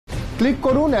Click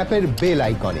করুন অ্যাপের bell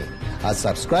আইকনে আর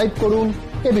সাবস্ক্রাইব করুন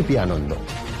এবিপি আনন্দ।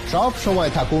 সব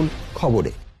সময় থাকুন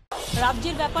খবরে।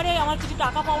 রাজ্যের ব্যাপারে আমার কিছু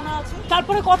টাকা পাওনা আছে,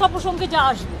 তারপরে কথা প্রসঙ্গে যা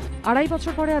আসবে। 2.5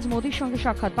 বছর পরে আজ মোদীর সঙ্গে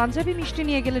সাক্ষাৎ। পাঞ্জাবি মিষ্টি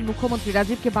নিয়ে গেলেন মুখ্যমন্ত্রী।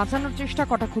 রাজীবকে বাঁচানোর চেষ্টা,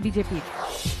 কটাক্ষ বিজেপির।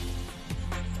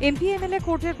 এমপি এমএলএ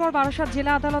কোর্টের পর বারাসাত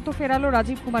জেলা আদালতও ফেরালো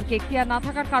রাজীব কুমারকে। এখতিয়ার না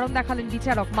থাকার কারণ দেখালেন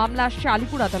বিচারক। মামলা আসছে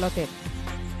আলিপুর আদালতে।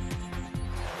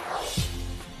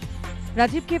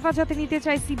 রাজীবকে হেফাজতে নিতে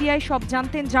চাই সিবিআই, সব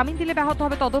জানতেন, জামিন দিলে ব্যাহত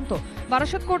হবে তদন্ত।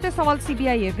 বারাসাত কোর্টে সওয়াল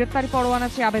সিবিআই এর। গ্রেপ্তারি পরোয়ানা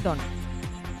চেয়ে আবেদন।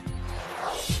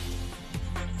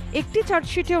 একটি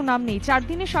চার্জশিটেও নাম নেই। 4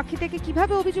 দিনে সাক্ষী থেকে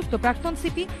কিভাবে অভিযুক্ত প্রাক্তন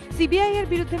সিপি? সিবিআই এর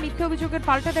বিরুদ্ধে মিথ্যে অভিযোগের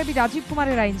পাল্টা দাবি রাজীব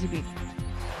কুমারের আইনজীবী।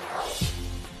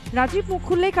 রাজীব মুখ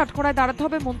খুললেই কাঠগড়ায় দাঁড়াতে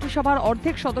হবে মন্ত্রিসভার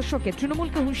অর্ধেক সদস্যকে।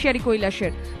 তৃণমূলকে হুঁশিয়ারি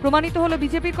কৈলাসের। প্রমাণিত হলো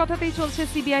বিজেপির কথাতেই চলছে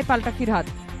সিবিআই পাল্টা ফিরহাদ।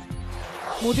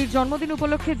 মোদীর জন্মদিন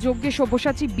উপলক্ষে যজ্ঞে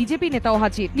সব্যসাচী বিজেপি নেতাও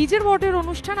হাজির। নিজের ওয়ার্ডের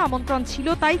অনুষ্ঠান আমন্ত্রণ ছিল,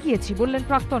 তাই গিয়েছি বললেন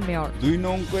প্রাক্তন মেয়র। 2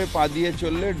 নৌকোয় পা দিয়ে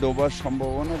চললে ডোবার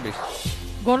সম্ভাবনা বেশি।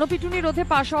 গণপিটুনি রোধে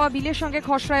পাশ হওয়া বিলের সঙ্গে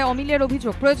খসড়ায় অমিলের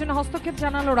অভিযোগ। প্রয়োজনে হস্তক্ষেপ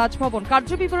জানালো রাজভবন।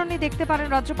 কার্যবিবরণী দেখতে পারেন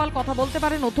রাজ্যপাল, কথা বলতে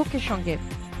পারেন অধ্যক্ষের সঙ্গে।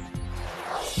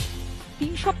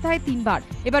 3 সপ্তাহে 3 বার।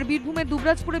 এবার বীরভূমের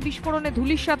দুবরাজপুরে বিস্ফোরণে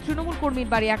ধুলিস্বাদ তৃণমূল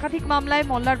কর্মীর বাড়ি। একাধিক মামলায়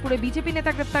মল্লারপুরে বিজেপি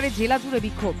নেতা গ্রেপ্তারে জেলা জুড়ে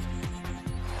বিক্ষোভ।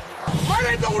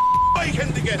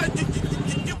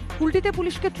 কুলটিতে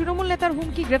পুলিশকে তৃণমূল নেতার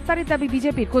হুমকি, গ্রেপ্তারের দাবি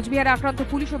বিজেপির। কোচবিহারে আক্রান্ত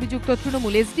পুলিশ, অভিযুক্ত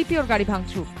তৃণমূল। এসডিপিওর গাড়ি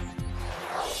ভাঙচুর।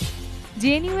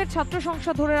 জেএনইউ এর ছাত্র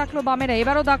সংসদ ধরে রাখলো বামেরা।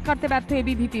 এবারও দাগ কাটতে ব্যর্থ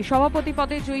এবিভিপি। সভাপতি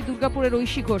পদে জয়ী দুর্গাপুরের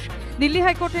ঐশী ঘোষ। দিল্লি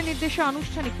হাইকোর্টের নির্দেশে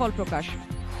আনুষ্ঠানিক ফল প্রকাশ।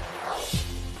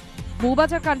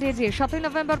 বউবাজার কাণ্ডে যে 7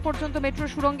 নভেম্বর পর্যন্ত মেট্রো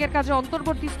সুড়ঙ্গের কাজে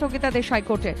অন্তর্বর্তী স্থগিতাদেশ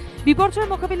হাইকোর্টে। বিপর্যয়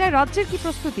মোকাবিলায় রাজ্যের কি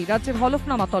প্রস্তুতি? রাজ্যের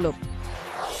হলফনামা তলব।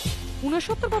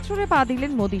 69 বছরে পা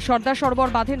দিলেন মোদী। সর্দার সরোবর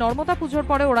বাঁধে নর্মদা পুজোর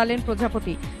পরে ওড়ালেন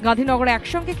প্রজাপতি। গান্ধীনগরে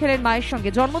একসঙ্গে খেলেন মায়ের সঙ্গে।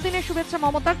 জন্মদিনের শুভেচ্ছা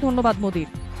মমতার, ধন্যবাদ মোদীর।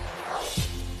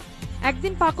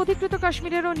 একদিন পাক অধিকৃত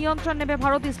কাশ্মীরেরও নিয়ন্ত্রণ নেবে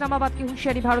ভারত। ইসলামাবাদকে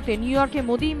হুঁশিয়ারি ভারতে। নিউ ইয়র্কে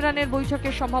মোদী ইমরানের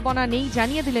বৈঠকের সম্ভাবনা নেই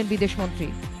জানিয়ে দিলেন বিদেশমন্ত্রী।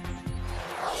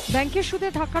 ব্যাংকের সুদে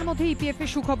ধাক্কার মধ্যে ইপিএফ এর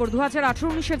সুখবর।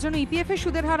 2018-19 জন্য ইপিএফ এর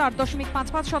সুদের হার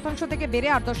 8.55% থেকে বেড়ে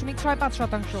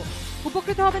 8.65%।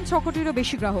 উপকৃত হবেন 6 কোটিরও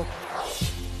বেশি গ্রাহক।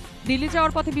 দিল্লি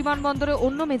যাওয়ার পথে বিমানবন্দরে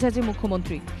অন্য মেজাজে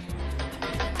মুখ্যমন্ত্রী।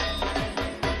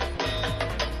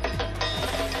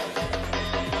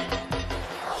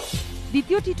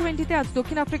 দ্বিতীয় টি20তে আজ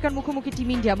দক্ষিণ আফ্রিকার মুখোমুখি টিম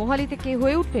ইন্ডিয়া। মোহালিতে কে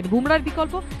হয়ে উঠবেন বুমরার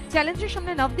বিকল্প? চ্যালেঞ্জের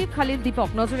সামনে নবদীপ, খালিল, দীপক।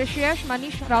 নজরে শ্রেয়াস,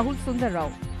 মানিশ, রাহুল, সুন্দর রাও।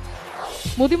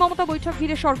 মোদী মমতা বৈঠক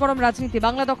ঘিরে সরগরম রাজনীতি।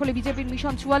 বাংলা দখলে বিজেপির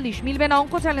মিশন 44। মিলবে না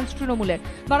অঙ্ক, চ্যালেঞ্জ তৃণমূলের।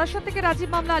 বারাসাত থেকে রাজীব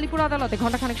মামলা আলিপুর আদালতে।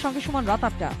 ঘণ্টাখানেক সঙ্গে সুমন, রাত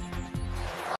 8টা।